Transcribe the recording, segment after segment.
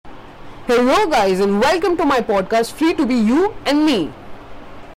Hello, guys, and welcome to my podcast, Free to Be You and Me.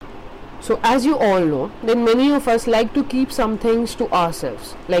 So, as you all know, that many of us like to keep some things to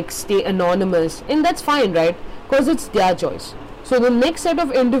ourselves, like stay anonymous, and that's fine, right? Because it's their choice. So, the next set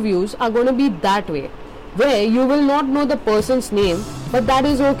of interviews are going to be that way, where you will not know the person's name, but that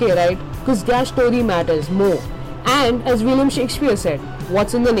is okay, right? Because their story matters more. And as William Shakespeare said,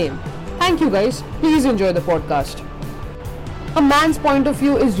 what's in the name? Thank you, guys. Please enjoy the podcast. A man's point of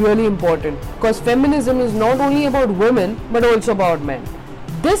view is really important because feminism is not only about women but also about men.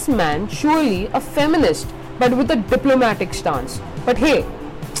 This man, surely a feminist but with a diplomatic stance. But hey,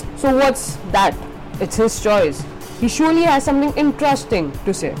 so what's that? It's his choice. He surely has something interesting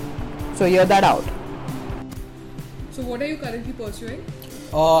to say. So hear that out. So what are you currently pursuing?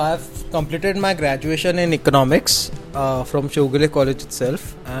 I've completed my graduation in economics from Shogule College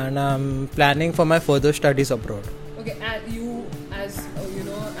itself, and I'm planning for my further studies abroad. Okay, you as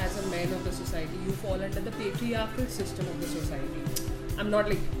as a man of the society, you fall under the patriarchal system of the society. I'm not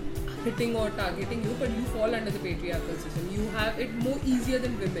like hitting or targeting you, but you fall under the patriarchal system. You have it more easier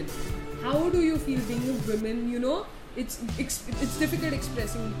than women. How do you feel being a woman? It's difficult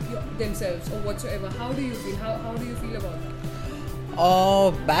expressing themselves or whatsoever. How do you feel? How do you feel about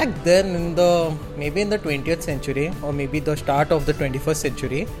that? Back then, maybe in the 20th century or maybe the start of the 21st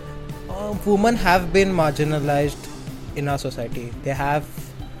century, women have been marginalized in our society. They have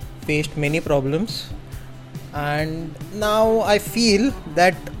faced many problems, and now I feel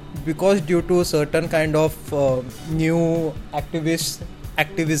that because due to certain kind of new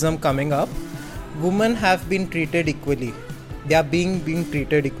activism coming up, women have been treated equally. They are being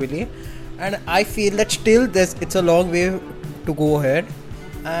treated equally, and I feel that still it's a long way to go ahead,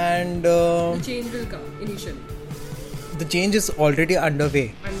 and The change will come initially. the change is already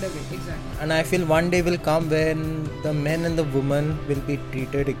underway. Exactly. And I feel one day will come when the men and the women will be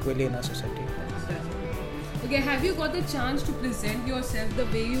treated equally in our society. Okay, have you got the chance to present yourself the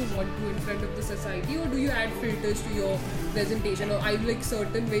way you want to in front of the society, or do you add filters to your presentation, or are you like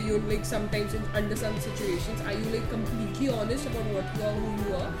certain way you like sometimes under some situations are you like completely honest about what you are, who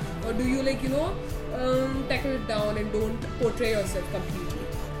you are, or do you like tackle it down and don't portray yourself completely?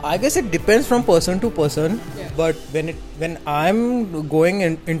 I guess it depends from person to person, Yeah. but when I'm going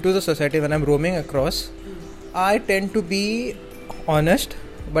into the society, when I'm roaming across, I tend to be honest,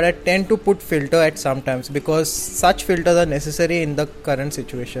 but I tend to put filter at sometimes because such filters are necessary in the current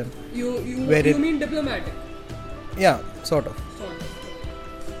situation. You Where mean diplomatic? Yeah, sort of. Sort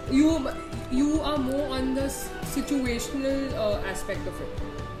of. You are more on the situational aspect of it.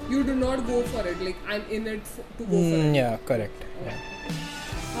 You do not go for it like I'm in it to go for it. Yeah, correct. Yeah.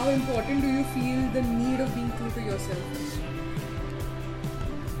 How important do you feel the need of being true to yourself is?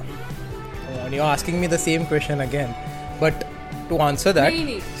 And you're asking me the same question again, but to answer that,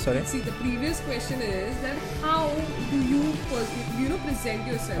 No. sorry. See, the previous question is that how do you present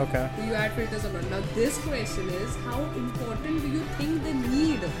yourself? Okay. Do you add filters or not? Now this question is how important do you think the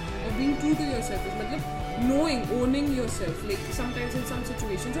need of being true to yourself is? Knowing, owning yourself, like sometimes in some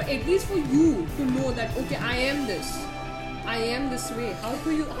situations, or at least for you to know that okay, I am this way.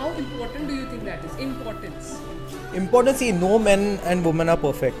 How important do you think that is? Important, see, no men and women are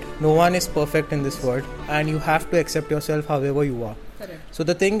perfect. No one is perfect in this world, and you have to accept yourself however you are. Correct. So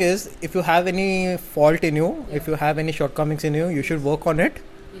the thing is, if you have any fault in you, if you have any shortcomings in you, you should work on it.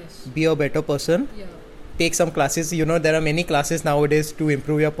 Yes. Be a better person. Yeah. Take some classes. There are many classes nowadays to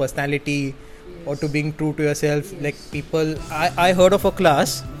improve your personality or to being true to yourself. Yes. Like people, I heard of a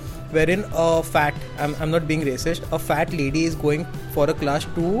class wherein a fat, I'm not being racist, a fat lady is going for a class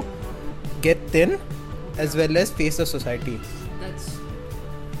to get thin as well as face the society. That's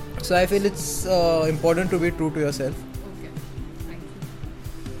So I feel it's important to be true to yourself. okay. Thank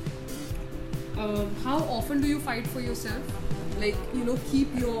you. How often do you fight for yourself? Like keep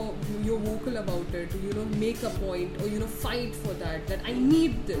your vocal about it. Make a point or fight for that I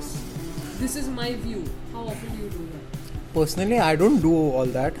need this. This is my view. How often do you do that? Personally, I don't do all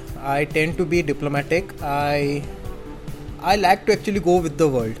that. I tend to be diplomatic. I like to actually go with the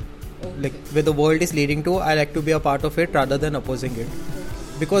world. Okay. Like where the world is leading to, I like to be a part of it rather than opposing it.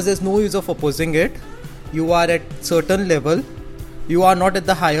 Because there's no use of opposing it. You are at certain level. You are not at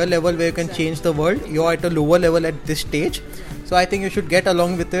the higher level where you can change the world. You are at a lower level at this stage. So I think you should get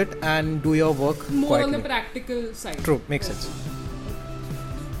along with it and do your work More quietly. on the practical side. True, makes sense.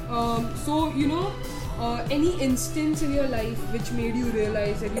 So any instance in your life which made you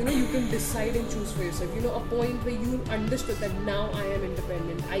realize that you can decide and choose for yourself, a point where you understood that now I am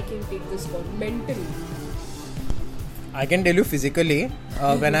independent, I can take this call mentally. I can tell you physically,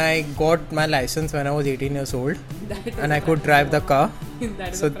 when I got my license when I was 18 years old and I could drive the car.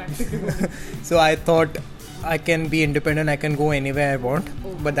 That is So- a practical. So I thought I can be independent, I can go anywhere I want.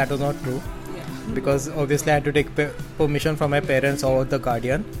 But that was not true. Yeah. Because obviously I had to take permission from my parents or the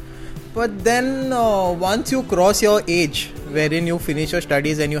guardian. But then once you cross your age wherein you finish your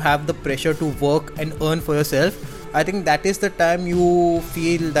studies and you have the pressure to work and earn for yourself, I think that is the time you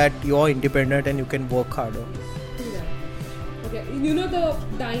feel that you're independent and you can work harder. Yeah. Okay. You know, the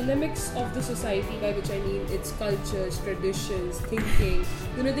dynamics of the society, by which I mean its cultures, traditions, thinking,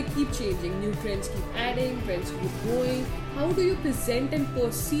 you know, they keep changing. New trends keep adding, trends keep growing. How do you present and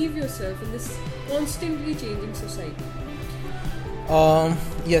perceive yourself in this constantly changing society?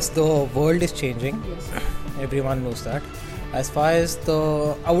 Yes, the world is changing. Yes. Everyone knows that. As far as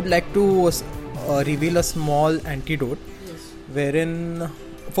I would like to reveal a small antidote Yes. wherein,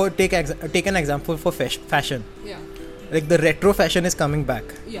 take an example for fashion. Yeah. Like the retro fashion is coming back.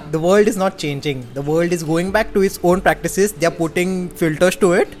 Yeah. The world is not changing. The world is going back to its own practices. They are putting filters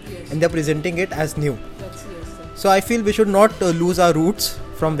to it, Yes. and they are presenting it as new. That's yes. So I feel we should not lose our roots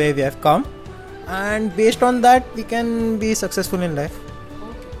from where we have come, and based on that, we can be successful in life.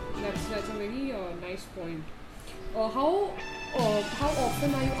 Okay. That's a very nice point. How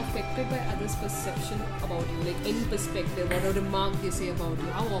often are you affected by others' perception about you? Like any perspective or a remark they say about you.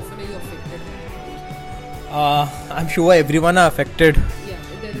 How often are you affected by it? I'm sure everyone are affected Yeah.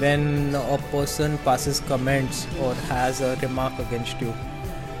 There is- when a person passes comments or has a remark against you.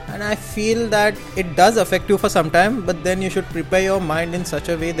 And I feel that it does affect you for some time, but then you should prepare your mind in such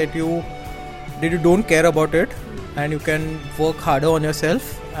a way that you don't care about it, and you can work harder on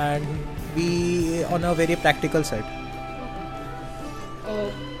yourself and be on a very practical side.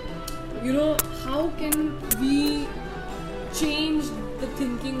 You know, how can we change the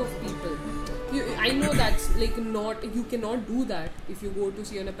thinking of people? I know that's like not, you cannot do that if you go to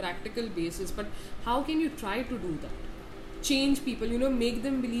see on a practical basis, but how can you try to do that? Change people, you know, make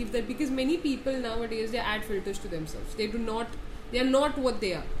them believe that, because many people nowadays, they add filters to themselves. They are not what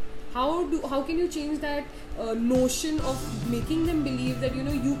they are. How can you change that notion of making them believe that, you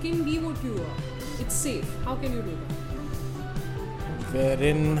know, you can be what you are? It's safe. How can you do that?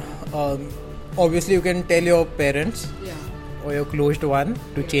 Wherein, obviously, you can tell your parents Yeah. or your closed one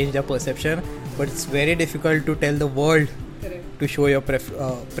to change their perception, but it's very difficult to tell the world Correct. to show your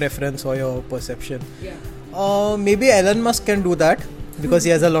preference or your perception. Yeah. Maybe Elon Musk can do that because he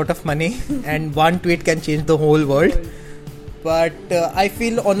has a lot of money and one tweet can change the whole world. But I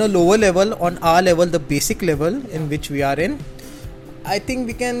feel on a lower level, on our level, the basic level in which we are in, I think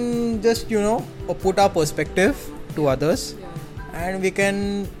we can just, you know, put our perspective to others, Yeah. and we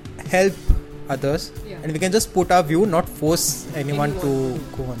can help others, Yeah. and we can just put our view, not force anyone to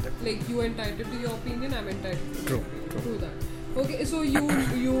go on that. Like, you are entitled to your opinion, I'm entitled to True, my opinion. true. True that. Okay, so you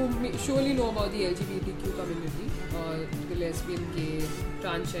surely know about the LGBTQ community, the lesbian, gay,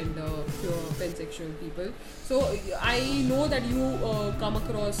 transgender, queer, pansexual people. So I know that you come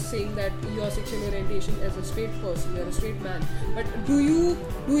across saying that your sexual orientation as a straight person, you're a straight man. But do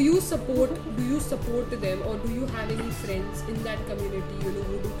you support them, or do you have any friends in that community? You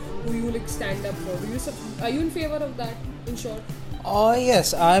know, who you like stand up for? Are you in favor of that? In short.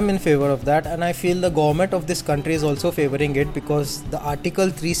 Yes, I am in favor of that, and I feel the government of this country is also favoring it because the Article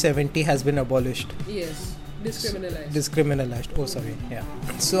 370 has been abolished. Yes. Discriminalized. Oh, sorry. Yeah.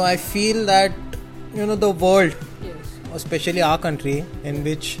 So I feel that, you know, the world, Yes. especially our country, in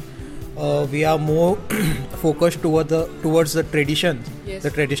which we are more focused towards the tradition, Yes.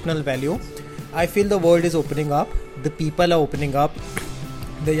 the traditional value. I feel the world is opening up. The people are opening up.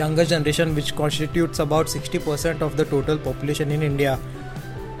 The younger generation, which constitutes about 60% of the total population in India,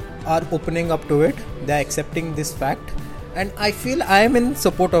 are opening up to it. They are accepting this fact, and I feel I am in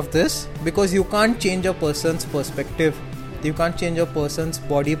support of this because you can't change a person's perspective, you can't change a person's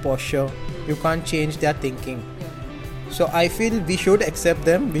body posture, you can't change their thinking. Yeah. So I feel we should accept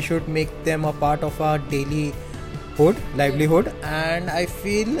them, we should make them a part of our daily livelihood, and I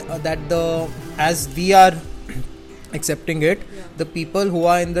feel that as we are accepting it, the people who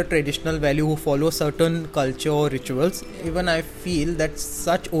are in the traditional value, who follow certain culture or rituals, even I feel that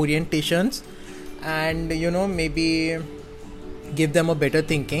such orientations, and, you know, maybe give them a better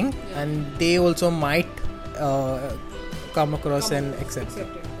thinking, and they also might come across and accept it.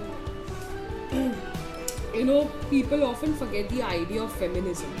 You know, people often forget the idea of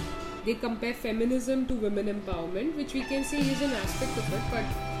feminism. They compare feminism to women empowerment, which we can say is an aspect of it, but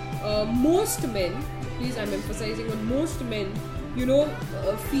most men, please, I'm emphasizing on most men, you know,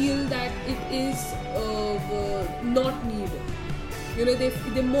 feel that it is not needed. You know,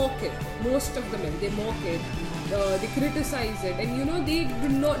 they mock it. Most of the men, they mock it. they criticize it, and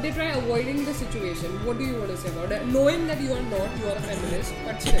they try avoiding the situation. What do you want to say about it? Knowing that you are a feminist,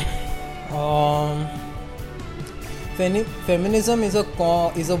 but still. Feminism is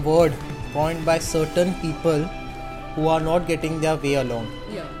a word coined by certain people who are not getting their way along.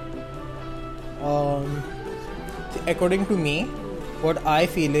 Yeah. According to me, what I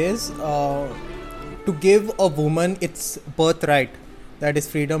feel is to give a woman its birthright, that is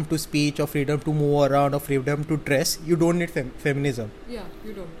freedom to speech or freedom to move around or freedom to dress, you don't need feminism. Yeah,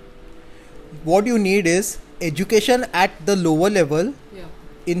 you don't. What you need is education at the lower level, Yeah.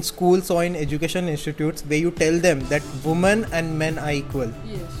 in schools or in education institutes, where you tell them that women and men are equal.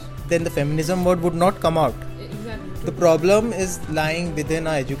 Yes. Then the feminism word would not come out. Exactly. The problem is lying within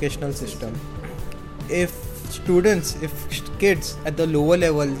our educational system. If kids at the lower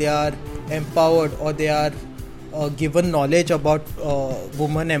level, they are empowered or they are given knowledge about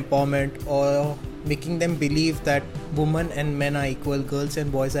women empowerment, or making them believe that women and men are equal, girls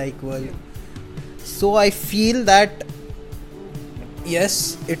and boys are equal. So I feel that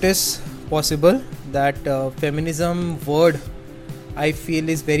yes, it is possible that feminism word, I feel,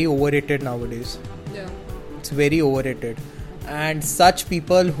 is very overrated nowadays. Yeah. It's very overrated, and such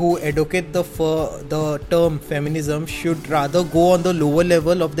people who advocate the term feminism should rather go on the lower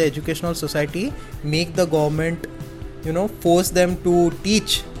level of the educational society, make the government force them to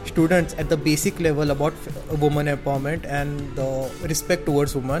teach students at the basic level about women empowerment and the respect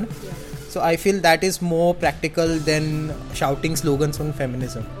towards women. Yeah. So I feel that is more practical than shouting slogans on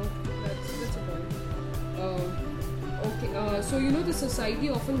feminism. Okay, that's a point. Okay, so the society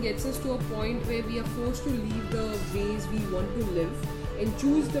often gets us to a point where we are forced to leave the ways we want to live and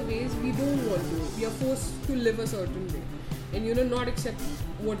choose the ways we don't want to. We are forced to live a certain way and not accept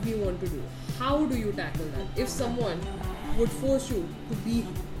what we want to do. How do you tackle that? If someone would force you to be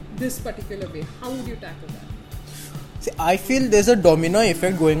this particular way, how would you tackle that? See, I feel there's a domino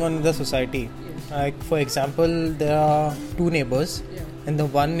effect going on in the society. Yes. Like, for example, there are two neighbors, Yeah. and the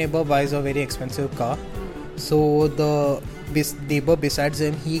one neighbor buys a very expensive car. So the neighbor besides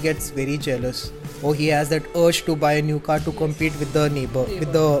him, he gets very jealous, or he has that urge to buy a new car to compete with the neighbor.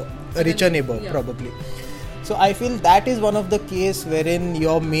 With the richer neighbor, Yeah. probably. So I feel that is one of the case wherein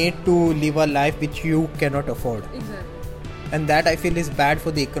you're made to live a life which you cannot afford. Exactly. And that I feel is bad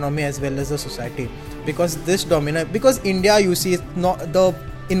for the economy as well as the society, because India, you see, it's not, the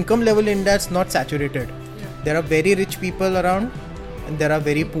income level in India is not saturated. Yeah. There are very rich people around and there are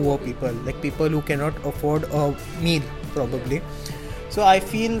very poor people, like people who cannot afford a meal probably. So I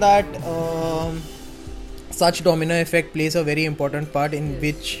feel that such domino effect plays a very important part in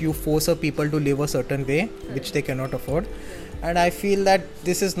which you force a people to live a certain way which they cannot afford, and I feel that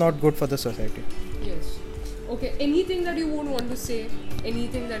this is not good for the society. Yes. Okay, anything that you would want to say,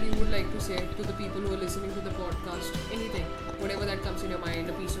 anything that you would like to say to the people who are listening to the podcast, anything, whatever that comes in your mind,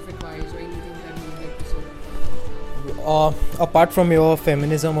 a piece of advice or anything that you would like to say. Apart from your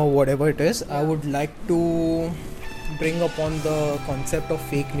feminism or whatever it is, I would like to bring upon the concept of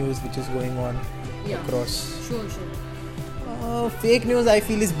fake news which is going on across. Sure. Fake news, I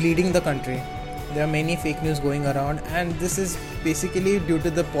feel, is bleeding the country. There are many fake news going around, and this is basically due to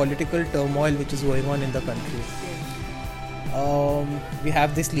the political turmoil which is going on in the country. We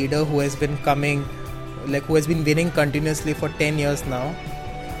have this leader who has been winning continuously for 10 years now,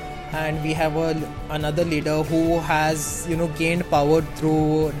 and we have another leader who has gained power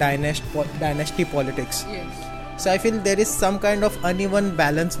through dynasty politics. Yes. So I feel there is some kind of uneven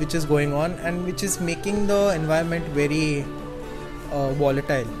balance which is going on, and which is making the environment very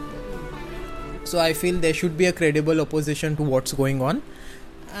volatile. So I feel there should be a credible opposition to what's going on,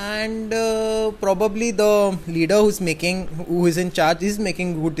 and probably the leader who is in charge is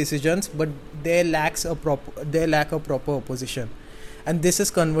making good decisions, but they lack a proper opposition, and this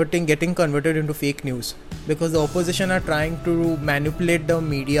is getting converted into fake news, because the opposition are trying to manipulate the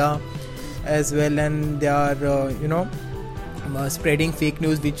media as well, and they are spreading fake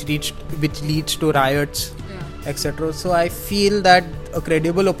news which leads to riots, etc. So I feel that a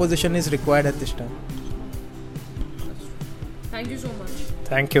credible opposition is required at this time. Thank you so much.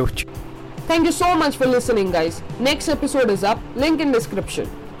 Thank you. Thank you so much for listening, guys. Next episode is up. Link in description.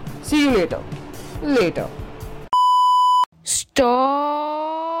 See you later. Stop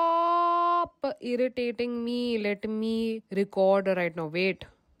irritating me. Let me record right now. Wait.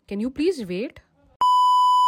 Can you please wait?